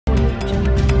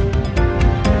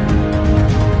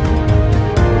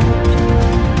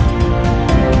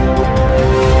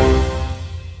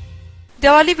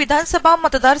देवळाली विधानसभा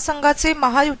मतदारसंघाचे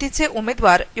महायुतीचे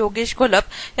उमेदवार योगेश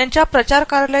घोलप यांच्या प्रचार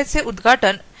कार्यालयाचे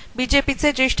उद्घाटन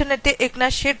बीजेपीचे ज्येष्ठ नेते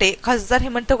एकनाथ शेटे, खासदार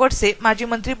हेमंत गोडसे, माजी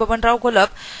मंत्री बबनराव घोलप,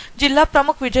 जिल्हा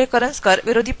प्रमुख विजय करंजकर,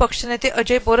 विरोधी पक्षनेते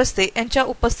अजय बोरस्ते यांच्या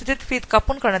उपस्थितीत फीत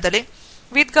कापून करण्यात आले।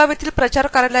 विदगाव येथील प्रचार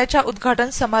कार्यालयाच्या उद्घाटन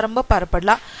समारंभ पार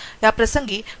पडला। या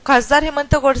प्रसंगी खासदार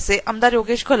हेमंत गोडसे, आमदार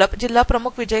योगेश घोलप, जिल्हा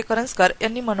प्रमुख विजय करंजकर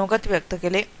यांनी मनोगत व्यक्त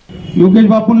केले। योगेश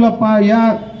बापूंना या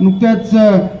नुकत्याच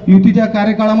युतीच्या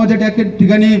कार्यकाळामध्ये त्या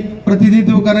ठिकाणी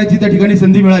प्रतिनिधित्व करायची त्या ठिकाणी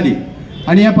संधी मिळाली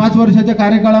आणि या 5 वर्षाच्या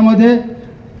कार्यकाळामध्ये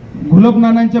घोलप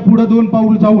नानांच्या पुढे 2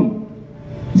 पाऊल जाऊन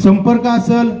संपर्क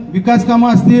असेल, विकास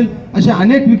कामं असतील, अशा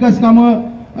अनेक विकास कामं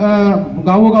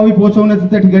गावोगावी पोहोचवण्याचं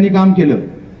त्या ठिकाणी काम केलं।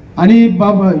 आणि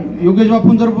योगेश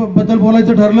बापूं जर बद्दल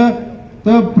बोलायचं ठरलं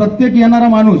तर प्रत्येक येणारा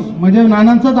माणूस म्हणजे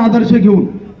नानांचाच आदर्श घेऊन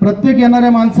प्रत्येक येणाऱ्या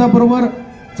माणसाबरोबर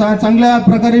चांगल्या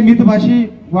प्रकारे मितभाषी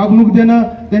वागणूक देणं,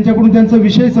 त्यांच्याकडून त्यांचा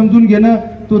विषय समजून घेणं,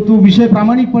 तो विषय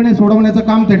प्रामाणिकपणे सोडवण्याचं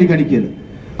काम त्या ठिकाणी केलं।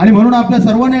 आणि म्हणून आपल्या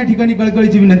सर्वांना या ठिकाणी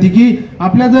कळकळीची विनंती की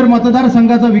आपल्या जर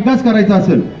मतदारसंघाचा विकास करायचा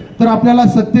असेल तर आपल्याला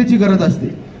सत्तेची गरज असते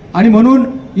आणि म्हणून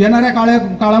येणाऱ्या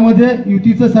काळामध्ये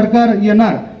युतीचं सरकार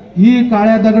येणार ही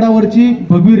काळ्या दगडावरची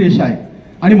भगवी रेषा आहे।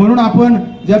 आणि म्हणून आपण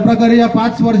ज्या प्रकारे या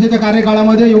 5 वर्षाच्या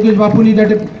कार्यकाळामध्ये योगेश बापूंनी ज्या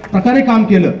प्रकारे काम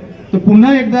केलं तर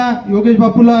पुन्हा एकदा योगेश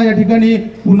बापूला या ठिकाणी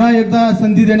पुन्हा एकदा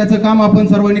संधी देण्याचं काम आपण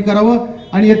सर्वांनी करावं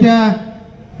आणि येत्या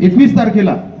 21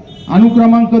 तारखेला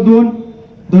अनुक्रमांक 2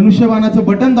 धनुष्यबाणाचं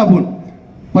बटन दाबून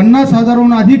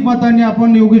 50,000हून अधिक मतांनी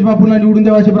आपण योगेश बापूला निवडून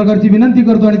द्यावा अशा प्रकारची विनंती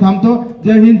करतो आणि थांबतो।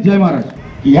 जय हिंद, जय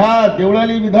महाराष्ट्र। या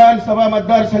देवळाली विधानसभा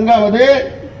मतदारसंघामध्ये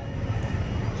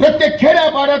प्रत्येक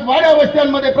खेड्यापाड्यात वाड्या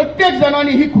वस्त्यांमध्ये प्रत्येक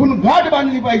जणांनी ही खून घाट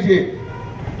बांधली पाहिजे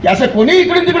की असं कोणी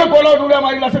इकडे तिकडे कोलाट उड्या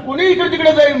मारेल, असं कोणी इकडे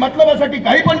तिकडे जाईल, मतलबासाठी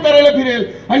काही पण करायला फिरेल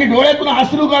आणि डोळ्यातून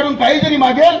अश्रू काढून काही जरी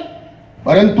मागेल,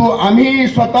 परंतु आम्ही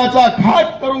स्वतःचा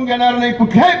घात करून घेणार नाही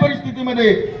कुठल्याही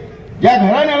परिस्थितीमध्ये। ज्या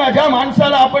घराण्याला, ज्या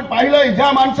माणसाला आपण पाहिलंय,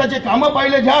 ज्या माणसाचे कामं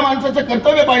पाहिले, ज्या माणसाचं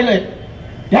कर्तव्य पाहिलंय,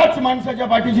 त्याच माणसाच्या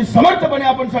पाठीशी समर्थपणे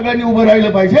आपण सगळ्यांनी उभं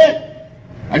राहिलं पाहिजे।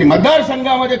 आणि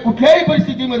मतदारसंघामध्ये कुठल्याही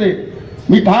परिस्थितीमध्ये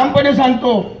मी ठामपणे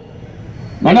सांगतो,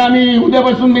 नाना मी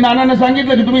उद्यापासून मी नानांना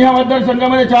सांगितलं की तुम्ही ह्या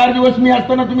मतदारसंघामध्ये 4 दिवस मी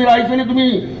असताना तुम्ही राहायचं नाही, तुम्ही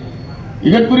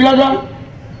इगतपुरीला जा,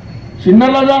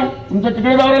 सिन्नरला जा, तुमचा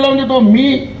तिकडे दौरा लावून देतो।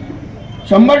 मी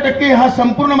 100% हा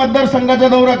संपूर्ण मतदारसंघाचा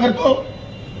दौरा करतो।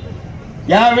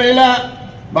 यावेळेला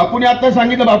बापूने आता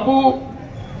सांगितलं, बापू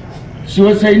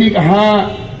शिवसैनिक हा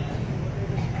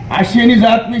आशेने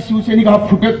जात नाही, शिवसैनिक हा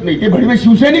फुटत नाही, ते भडवे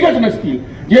शिवसैनिकच नसतील,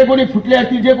 जे कोणी फुटले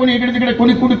असतील, जे कोणी इकडे तिकडे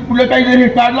कोणी कुठलं काही जरी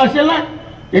काढलं असेल ना,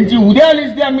 त्यांची उद्या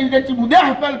लिस्ट द्या, मी त्यांची उद्या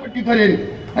हकालपट्टी करेन।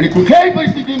 आणि कुठल्याही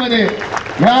परिस्थितीमध्ये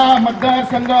ह्या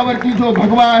मतदारसंघावरती जो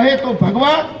भगवा आहे तो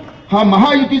भगवा हा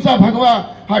महायुतीचा भगवा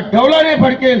हा डौलाने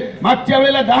फडकेल। मागच्या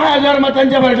वेळेला 10,000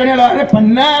 मतांच्या फरकाने, अरे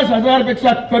 50,000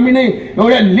 पेक्षा कमी नाही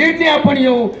एवढ्या लीडने आपण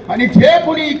येऊ आणि जे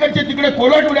कोणी इकडचे तिकडे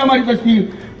कोलाट उड्या मारित असतील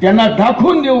त्यांना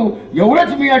दाखवून देऊ,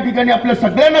 एवढंच मी या ठिकाणी आपल्या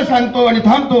सगळ्यांना सांगतो आणि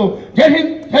थांबतो। जय हिंद,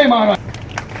 जय महाराष्ट्र।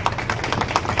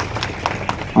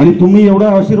 आणि तुम्ही एवढा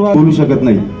आशीर्वाद बोलू शकत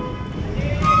नाही।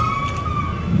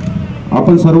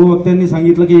 आपण सर्व वक्त्यांनी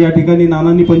सांगितलं की या ठिकाणी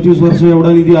नानांनी 25 वर्ष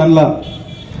एवढा निधी आणला,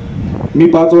 मी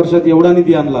 5 वर्षात एवढा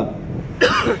निधी आणला,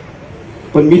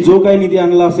 पण मी जो काही निधी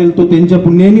आणला असेल तो त्यांच्या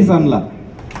पुण्यानेच आणला।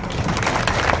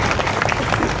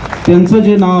 त्यांचं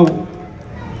जे नाव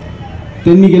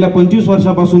त्यांनी गेल्या 25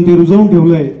 वर्षापासून ते रुजवून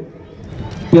ठेवलंय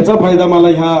त्याचा फायदा मला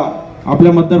ह्या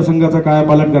आपल्या मतदारसंघाचा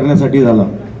कायापालट करण्यासाठी झाला।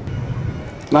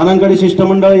 नानांकडे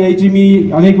शिष्टमंडळ यायची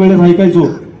मी अनेक वेळेस ऐकायचो,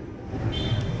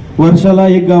 वर्षाला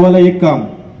 1 गावाला 1 काम,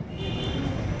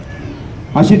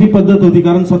 अशी ती पद्धत होती,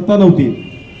 कारण सत्ता नव्हती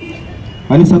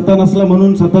आणि सत्ता नसला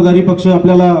म्हणून सत्ताधारी पक्ष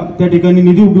आपल्याला त्या ठिकाणी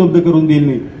निधी उपलब्ध करून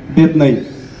देत नाही।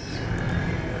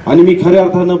 आणि मी खऱ्या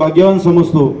अर्थानं भाग्यवान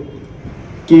समजतो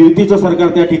की युतीचं सरकार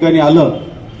त्या ठिकाणी आलं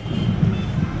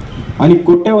आणि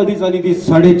कोट्यावधीचा निधी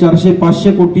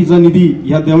 450-500 कोटीचा निधी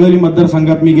या देवळाली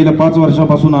मतदारसंघात मी गेल्या 5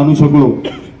 वर्षापासून आणू शकलो।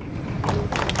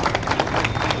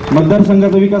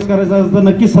 मतदारसंघाचा विकास करायचा असता तर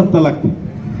नक्कीच सत्ता लागते।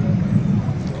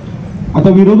 आता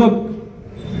विरोधक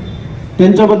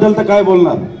त्यांच्याबद्दल तर काय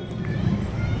बोलणार,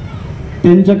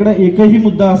 त्यांच्याकडे एकही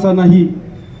मुद्दा असा नाही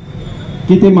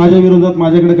की ते माझ्या विरोधात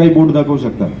माझ्याकडे काही बोट दाखवू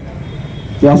शकतात।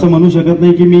 ते असं म्हणू शकत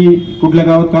नाही की मी कुठल्या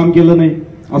गावात काम केलं नाही,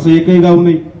 असं एकही गाव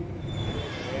नाही,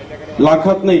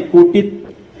 लाखात नाही कोटीत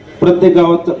प्रत्येक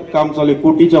गावात काम चालू आहे,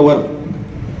 कोटीच्या वर,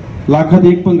 लाखात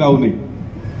एक पण गाव नाही।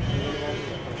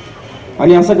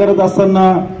 आणि असं करत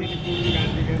असताना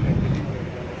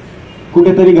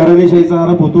कुठेतरी घराणेशाहीचा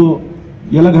आरोप होतो,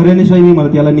 याला घराणेशाही नाही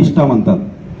म्हणत, याला निष्ठा म्हणतात।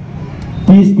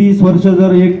 30-30 वर्ष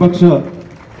जर एक पक्ष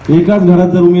एकाच घरात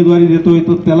जर उमेदवारी देतोय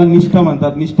तर त्याला निष्ठा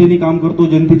म्हणतात. निष्ठेने काम करतो,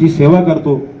 जनतेची सेवा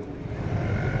करतो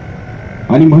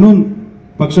आणि म्हणून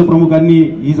पक्षप्रमुखांनी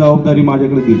ही जबाबदारी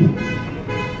माझ्याकडे दिली.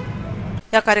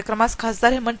 या कार्यक्रमास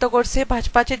खासदार हेमंत गोडसे,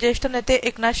 भाजपाचे ज्येष्ठ नेते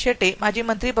एकनाथ शेटे, माजी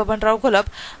मंत्री बबनराव घोलप,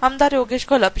 आमदार योगेश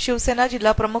घोलप, शिवसेना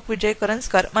जिल्हा प्रमुख विजय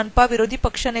करंजकर, मनपा विरोधी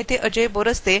पक्षनेते अजय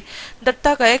बोरस्ते,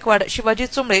 दत्ता गायकवाड, शिवाजी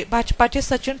चुंबळे, भाजपाचे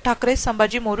सचिन ठाकरे,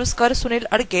 संभाजी मोरुसकर, सुनील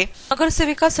अडके,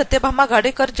 नगरसेविका सत्यभामा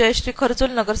गाडेकर, जयश्री खरजुल,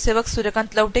 नगरसेवक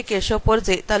सूर्यकांत लवटे, केशव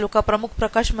पोरजे, तालुका प्रमुख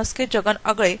प्रकाश मस्के, जगन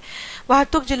आगळे,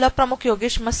 वाहतूक जिल्हा प्रमुख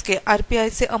योगेश मस्के,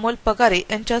 आरपीआयचे अमोल पगारे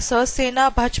यांच्यासह सेना,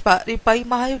 भाजपा, रिपाई,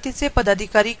 महायुतीचे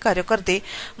पदाधिकारी, कार्यकर्ते,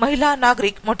 महिला,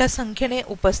 नागरिक मोठ्या संख्येने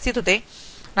उपस्थित होते.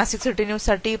 नाशिक सिटी न्यूज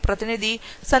साठी प्रतिनिधी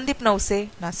संदीप नवसे,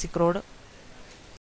 नाशिक रोड.